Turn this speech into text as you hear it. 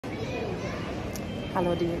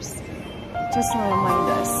Hello dears, just to remind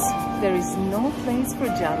us, there is no place for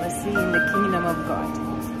jealousy in the kingdom of God.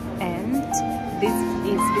 And this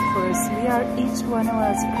is because we are each one of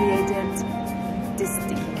us created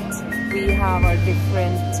distinct. We have our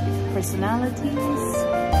different personalities,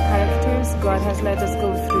 characters. God has let us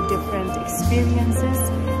go through different experiences.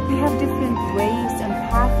 We have different ways and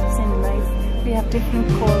paths in life. We have different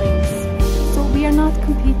callings. So we are not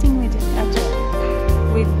competing with each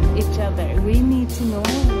other. We need to know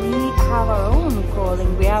we have our own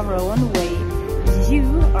calling, we have our own way. You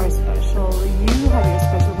are special, you have your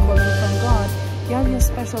special calling from God, you have your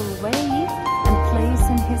special way and place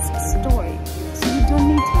in His story. So you don't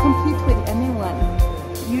need to compete with anyone.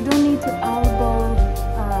 You don't need to elbow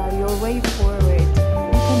your way forward.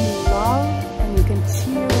 You can love and you can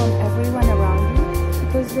cheer on everyone around you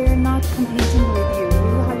because they're not competing with you.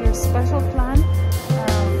 You have your special plan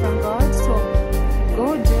from God, so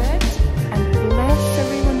go do it and bless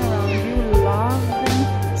everyone around you, love them,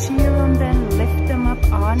 cheer on them, lift them up,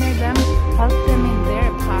 honor them,